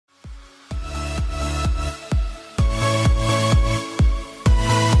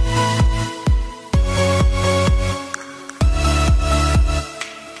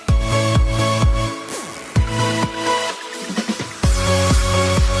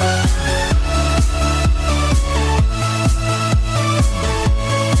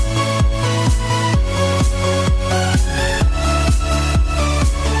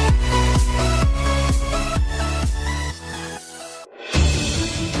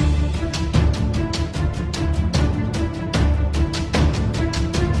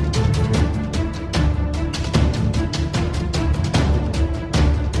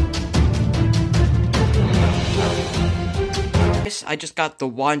just got the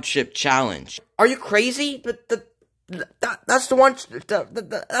one chip challenge. Are you crazy? That's the one.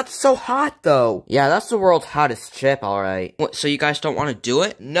 That's so hot, though. Yeah, that's the world's hottest chip, alright. What, so you guys don't want to do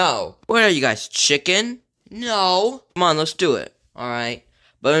it? No. What are you guys, chicken? No. Come on, let's do it. Alright.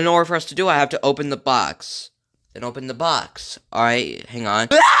 But in order for us to do it, I have to open the box. Then open the box. Alright, hang on.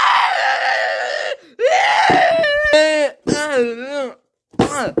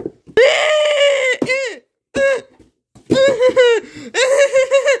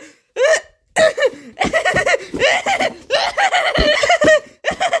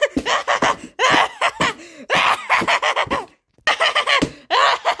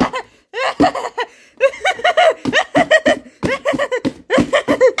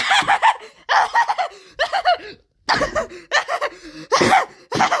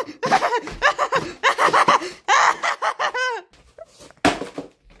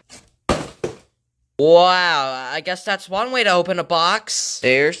 Wow, I guess that's one way to open a box.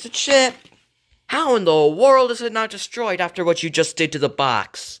 There's the chip. How in the world is it not destroyed after what you just did to the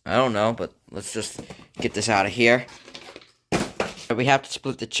box? I don't know, but let's just get this out of here. We have to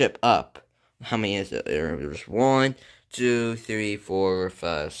split the chip up. How many is it? There's 1, 2, 3, 4,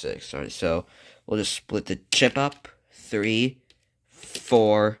 5, 6. Sorry, so we'll just split the chip up. 3,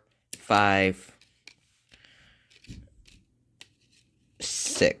 4, 5,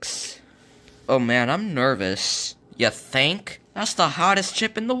 6. Oh man, I'm nervous. You think? That's the hottest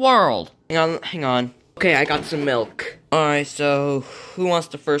chip in the world. Hang on. Okay, I got some milk. Alright, so who wants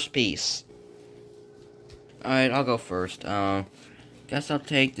the first piece? Alright, I'll go first. Guess I'll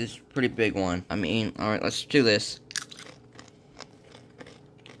take this pretty big one. Alright, let's do this.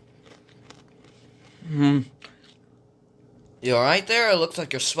 You alright there? It looks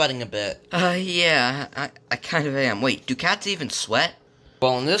like you're sweating a bit. Yeah, I kind of am. Wait, do cats even sweat?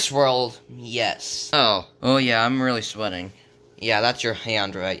 Well, in this world, yes. Oh yeah, I'm really sweating. Yeah, that's your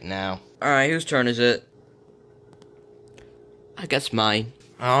hand right now. Alright, whose turn is it? I guess mine.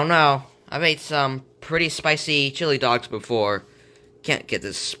 I don't know. I've ate some pretty spicy chili dogs before. Can't get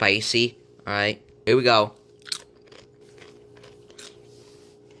this spicy. Alright, here we go.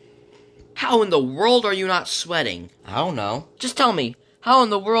 How in the world are you not sweating? I don't know. Just tell me, how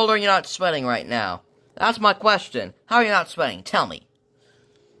in the world are you not sweating right now? That's my question. How are you not sweating? Tell me.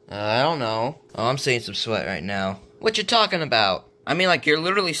 I don't know. Oh, I'm seeing some sweat right now. What you talking about? I mean, like, you're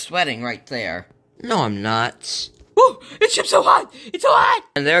literally sweating right there. No, I'm not. Woo! It's so hot! It's so hot!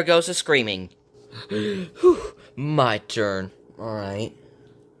 And there goes the screaming. Whew, my turn. Alright.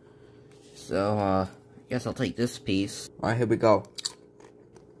 So, I guess I'll take this piece. Alright, here we go.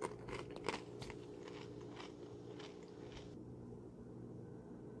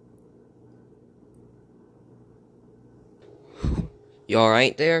 You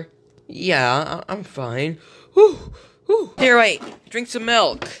alright there? Yeah, I'm fine. Whew, whew. Here, wait. Drink some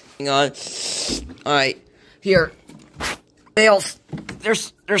milk. Hang on. Alright. Here. Bales.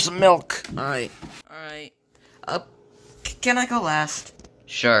 There's some milk. Alright. Alright. Can I go last?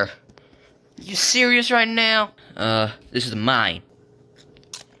 Sure. You serious right now? This is mine.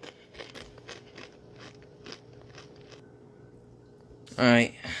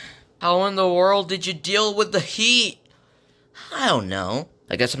 Alright. How in the world did you deal with the heat? I don't know.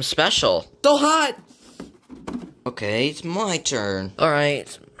 I guess I'm special. So hot! Okay, it's my turn.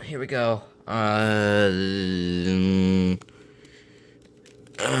 Alright, here we go.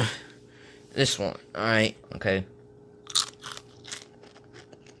 This one. Alright, okay.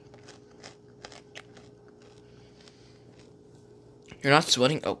 You're not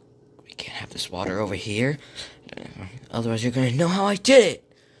sweating? Oh, we can't have this water over here. Otherwise you're gonna know how I did it.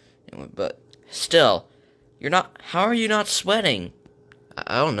 But, still. You're not, how are you not sweating?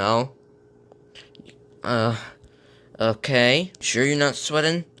 I don't know. Okay. Sure you're not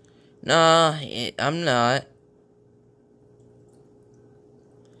sweating? Nah, I'm not.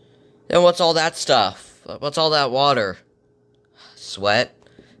 Then what's all that stuff? What's all that water? Sweat?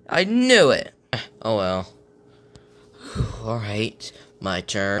 I knew it. Oh well. Alright, my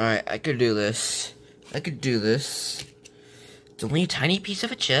turn. Alright, I could do this. I can It's only a tiny piece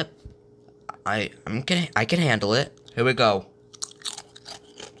of a chip. I can handle it. Here we go.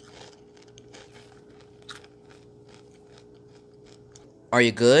 Are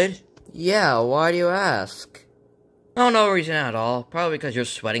you good? Yeah, why do you ask? Oh, no reason at all. Probably because you're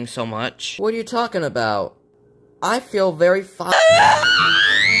sweating so much. What are you talking about? I feel very fine.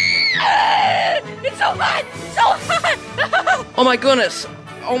 It's so hot! So hot! Oh my goodness!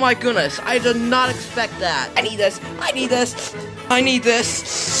 Oh my goodness, I did not expect that. I need this.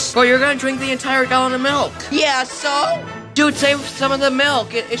 Well, you're gonna drink the entire gallon of milk. Yeah, so? Dude, save some of the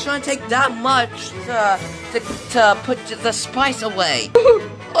milk. It shouldn't take that much to to put the spice away.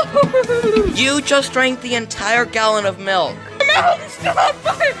 You just drank the entire gallon of milk. No, it's still on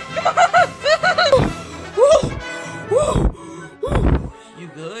fire! Come on! You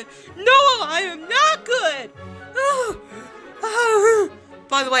good? No, I am not good!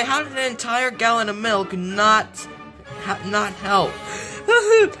 By the way, how did an entire gallon of milk not help?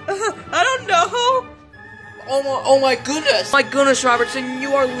 I don't know! Oh my goodness! My goodness, Robertson,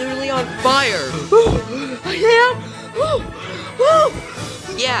 you are literally on fire! I am?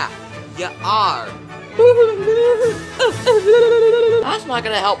 Yeah, you are. That's not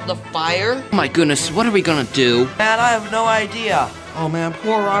gonna help the fire. Oh my goodness, what are we gonna do? Man, I have no idea. Oh man,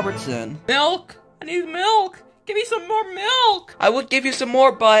 poor Robertson. Milk? I need milk! Give me some more milk! I would give you some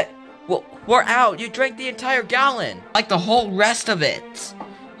more, but well, we're out. You drank the entire gallon. Like the whole rest of it.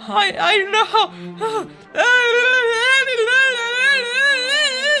 I know!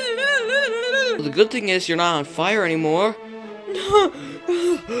 Well, the good thing is you're not on fire anymore. No,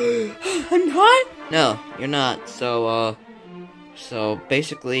 I'm not? No, you're not. So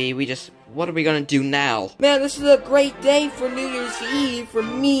basically, what are we gonna do now? Man, this is a great day for New Year's Eve for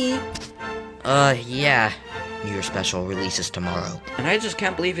me. Yeah. New Year's special releases tomorrow. And I just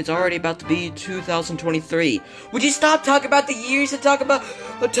can't believe it's already about to be 2023. Would you stop talking about the years and talk about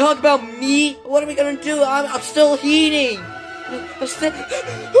me? What are we gonna do? I'm still heating. I'm still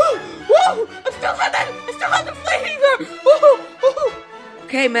Whoa! I'm still on that! I still have the flavor!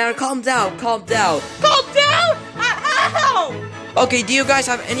 Okay, man, calm down. Calm down? How? Okay, do you guys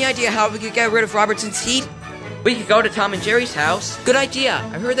have any idea how we could get rid of Robertson's heat? We could go to Tom and Jerry's house. Good idea.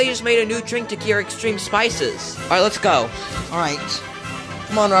 I heard they just made a new drink to cure extreme spices. Alright, let's go. Alright.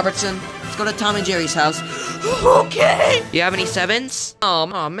 Come on, Robertson. Let's go to Tom and Jerry's house. Okay! You have any sevens? Oh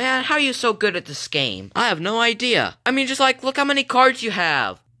man, how are you so good at this game? I have no idea. I mean, just like, look how many cards you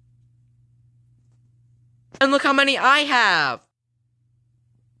have. And look how many I have.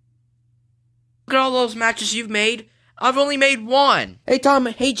 Look at all those matches you've made. I've only made one. Hey, Tom.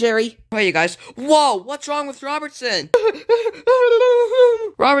 Hey, Jerry. Hey, you guys. Whoa, what's wrong with Robertson?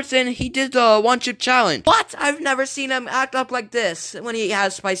 Robertson, he did the one-chip challenge. What? I've never seen him act up like this when he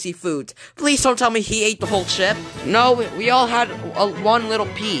has spicy food. Please don't tell me he ate the whole chip. No, we all had one little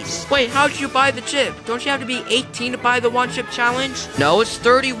piece. Wait, how'd you buy the chip? Don't you have to be 18 to buy the one-chip challenge? No, it's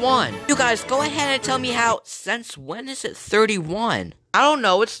 31. You guys, go ahead and tell me since when is it 31? I don't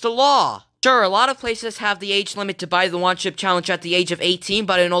know, it's the law. Sure, a lot of places have the age limit to buy the one-chip challenge at the age of 18,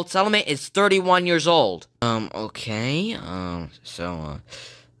 but in Old Settlement, it's 31 years old. Okay,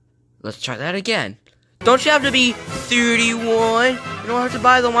 let's try that again. Don't you have to be 31 in order to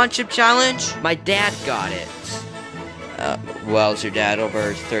buy the one-chip challenge? My dad got it. Well, is your dad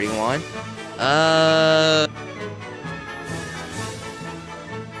over 31?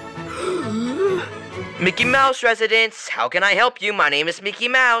 Mickey Mouse residence, how can I help you? My name is Mickey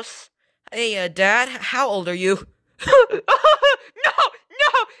Mouse. Hey, Dad, how old are you? No, nobody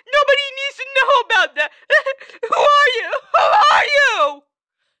needs to know about that. Who are you?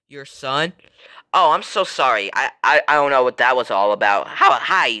 Your son? Oh, I'm so sorry. I don't know what that was all about.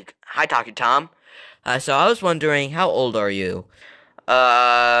 Hi, Dr. Tom. So I was wondering, how old are you?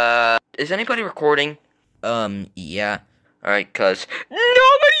 Is anybody recording? Yeah. Alright, cuz.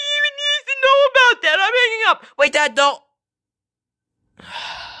 Nobody even needs to know about that. I'm hanging up. Wait, Dad, don't.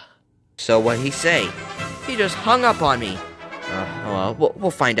 So what'd he say? He just hung up on me. Well, we'll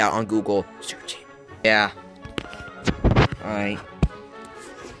find out on Google searching. Yeah. Alright.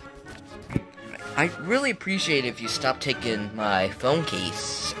 I'd really appreciate it if you stopped taking my phone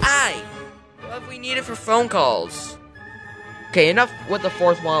case. Aye! What we need it for phone calls? Okay, enough with the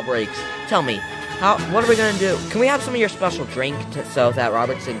fourth wall breaks. Tell me, what are we gonna do? Can we have some of your special drink so that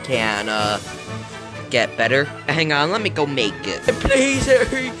Robertson can, get better? Hang on, let me go make it. Please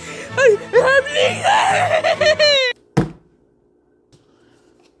hurry.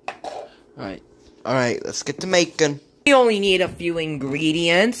 Alright, let's get to making. We only need a few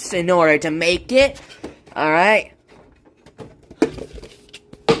ingredients in order to make it. Alright.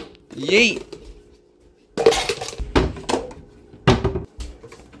 Yeet.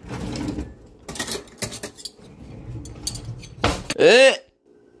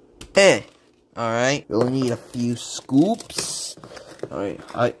 Alright, we'll need a few scoops.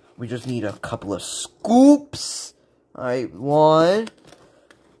 Alright, we just need a couple of scoops. Alright, 1,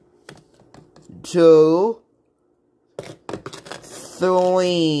 2,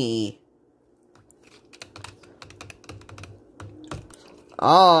 3.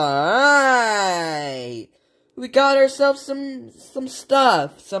 Alright. We got ourselves some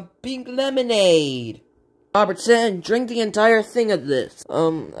stuff. Some pink lemonade. Robertson, drink the entire thing of this.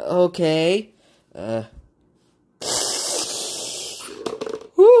 Okay.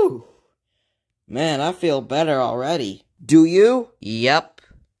 Man, I feel better already. Do you? Yep.